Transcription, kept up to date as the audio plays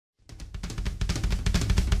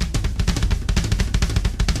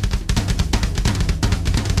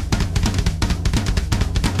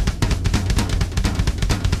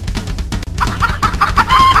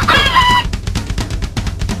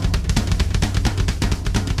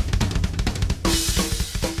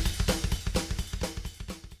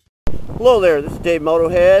Hello there, this is Dave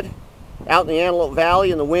Motohead out in the Antelope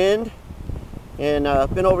Valley in the wind, and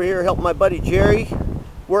I've been over here helping my buddy Jerry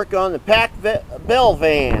work on the Pac Bell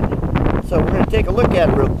van. So we're going to take a look at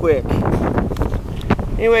it real quick.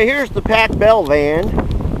 Anyway, here's the Pac Bell van.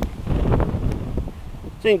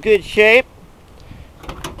 It's in good shape.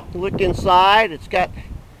 Look inside. It's got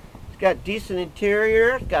decent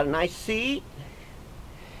interior. It's got a nice seat.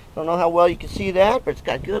 Don't know how well you can see that, but it's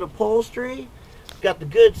got good upholstery. It's got the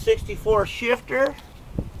good 64 shifter.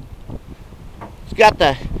 It's got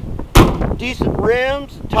the decent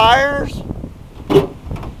rims and tires.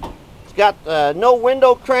 It's got no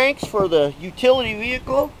window cranks for the utility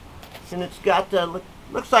vehicle, and it's got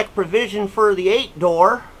looks like provision for the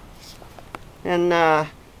 8-door. And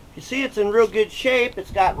you see it's in real good shape.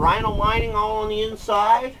 It's got rhino lining all on the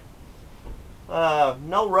inside.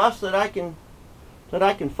 No rust that I can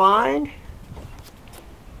find.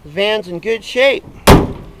 The van's in good shape.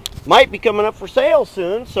 Might be coming up for sale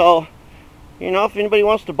soon, so you know, if anybody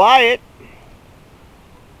wants to buy it.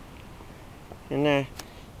 And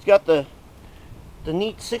it's got the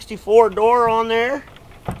neat 64 door on there.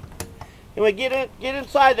 Anyway, get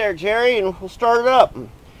inside there, Jerry, and we'll start it up.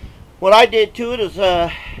 What I did to it is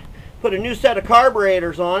put a new set of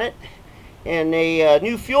carburetors on it and a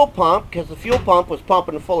new fuel pump, because the fuel pump was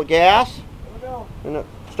pumping full of gas. And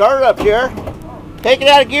start it up, Jerry. Take it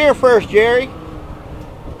out of gear first, Jerry.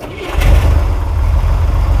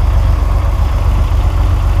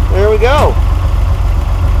 There we go.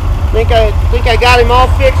 Think I got him all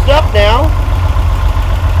fixed up now.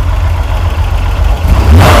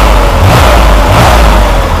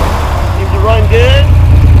 Seems to run good.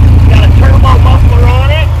 Got a turbo muffler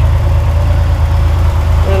on it,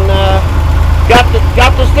 and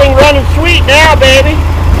got this thing running sweet now, baby.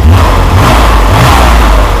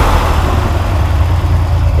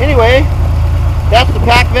 Anyway, that's the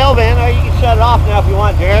Pac Bell van. Oh, you can shut it off now if you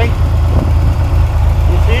want, Jerry.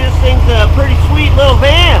 You see, this thing's a pretty sweet little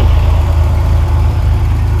van.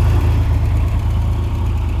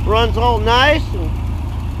 Runs all nice, and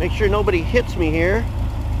make sure nobody hits me here.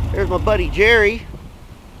 There's my buddy Jerry.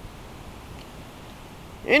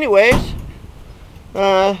 Anyways,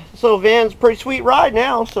 this little van's a pretty sweet ride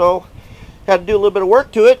now, so had to do a little bit of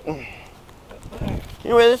work to it.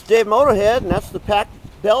 Anyway, this is Dave Motohead, and that's the Pac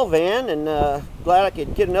Bell van, and glad I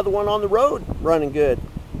could get another one on the road running good.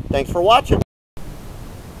 Thanks for watching.